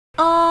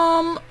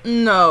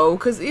No,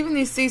 because even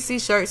these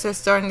CC shirts are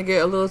starting to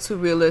get a little too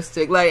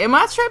realistic. Like, am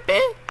I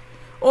tripping?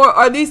 Or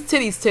are these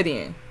titties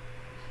tittying?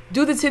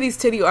 Do the titties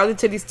titty or are the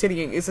titties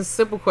tittying? It's a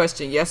simple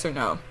question, yes or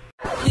no.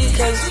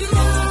 Because you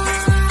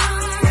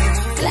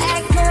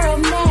black girl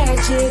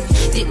magic,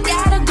 you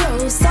gotta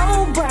glow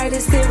so bright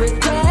it's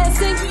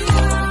iridescent.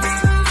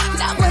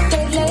 Not what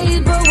they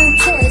label and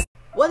test.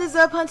 What is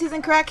up, hunties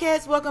and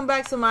crackheads? Welcome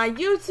back to my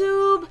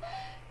YouTube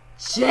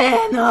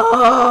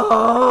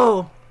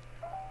channel.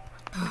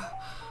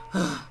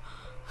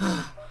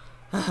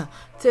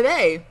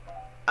 Today,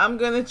 I'm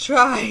gonna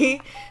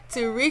try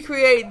to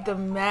recreate the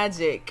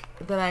magic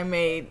that I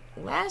made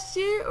last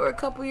year or a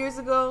couple years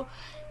ago.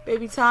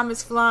 Baby, time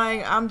is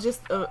flying. I'm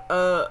just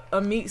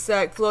a meat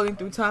sack floating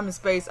through time and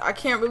space. I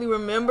can't really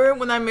remember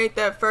when I made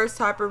that first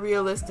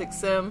hyper-realistic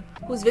sim,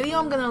 whose video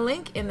I'm gonna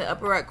link in the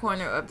upper right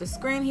corner of the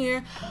screen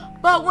here.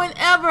 But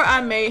whenever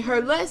I made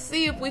her, let's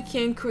see if we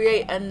can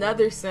create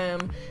another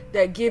sim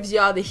that gives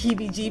y'all the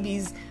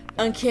heebie-jeebies,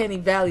 uncanny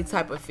valley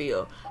type of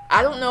feel.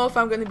 I don't know if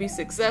I'm going to be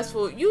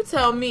successful. You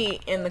tell me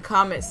in the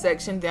comments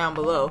section down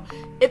below.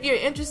 If you're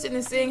interested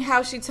in seeing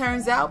how she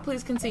turns out,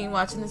 please continue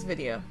watching this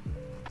video.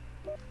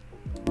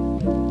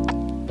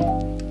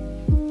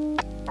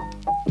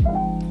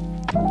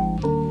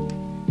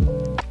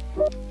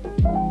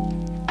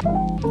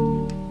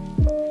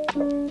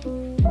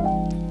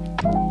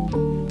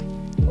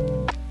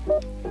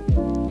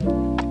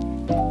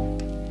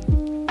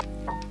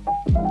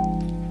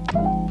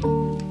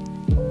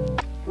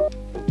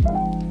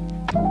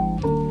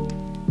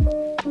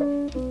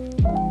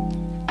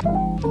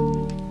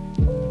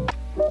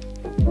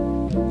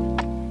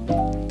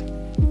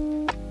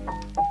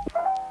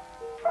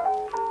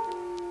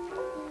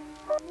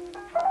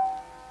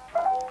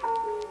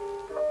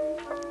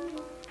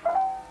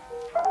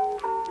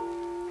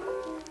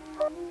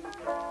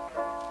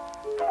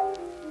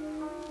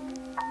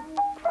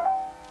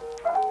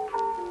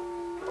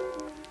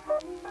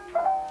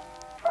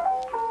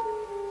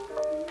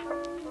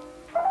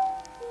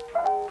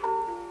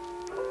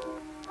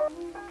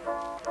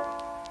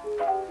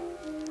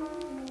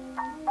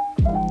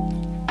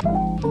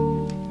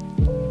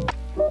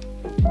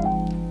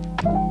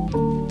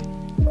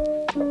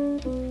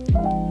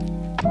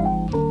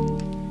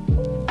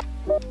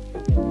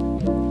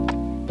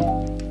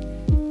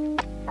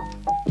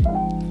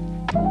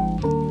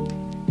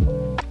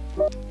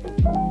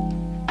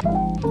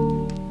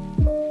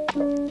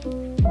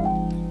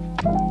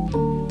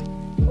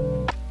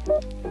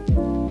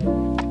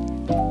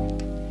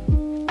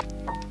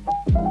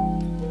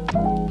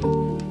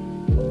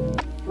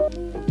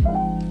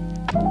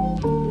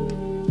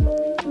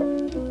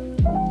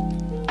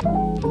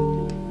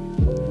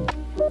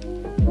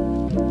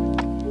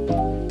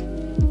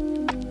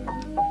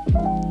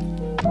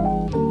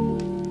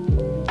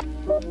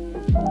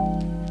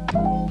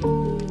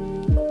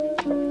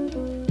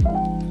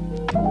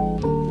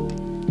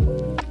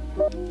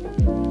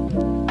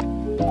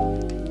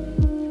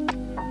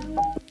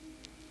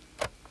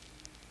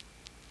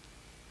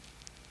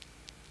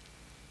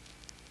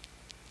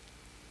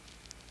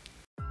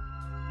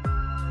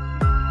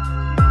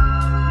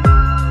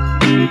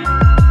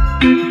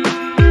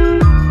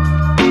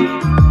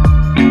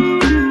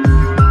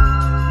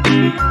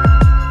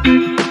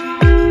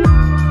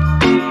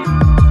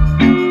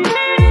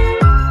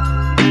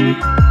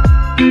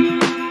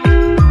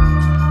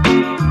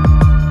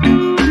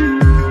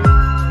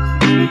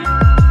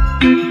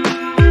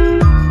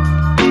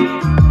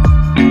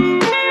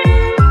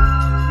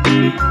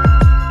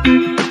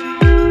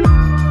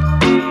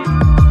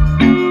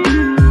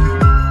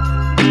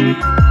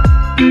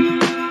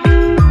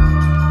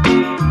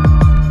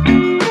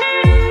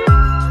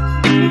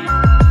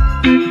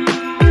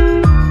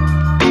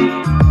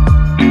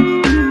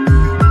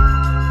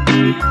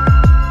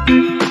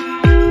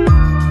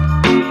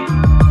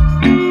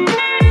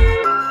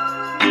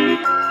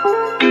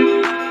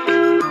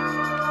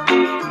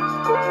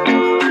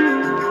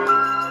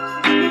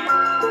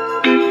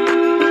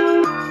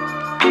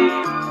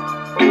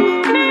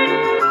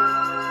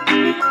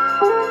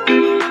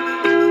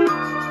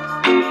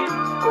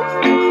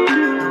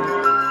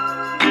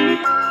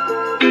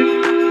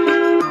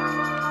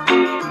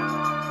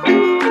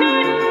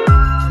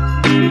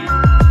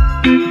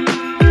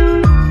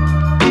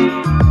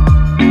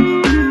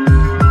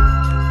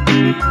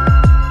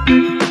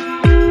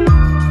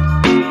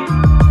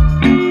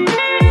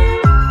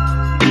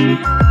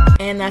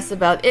 And that's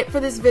about it for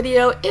this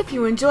video. If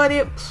you enjoyed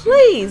it,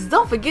 please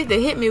don't forget to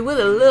hit me with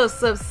a little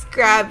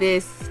subscribe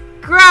and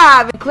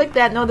click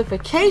that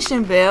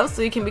notification bell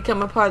so you can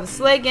become a part of the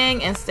Slay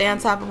Gang and stay on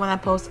top of when I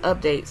post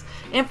updates.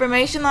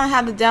 Information on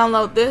how to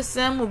download this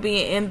sim will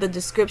be in the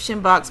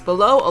description box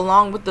below,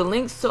 along with the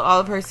links to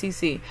all of her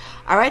CC.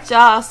 Alright y'all,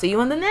 I'll see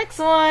you in the next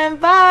one.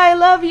 Bye,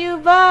 love you,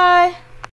 bye.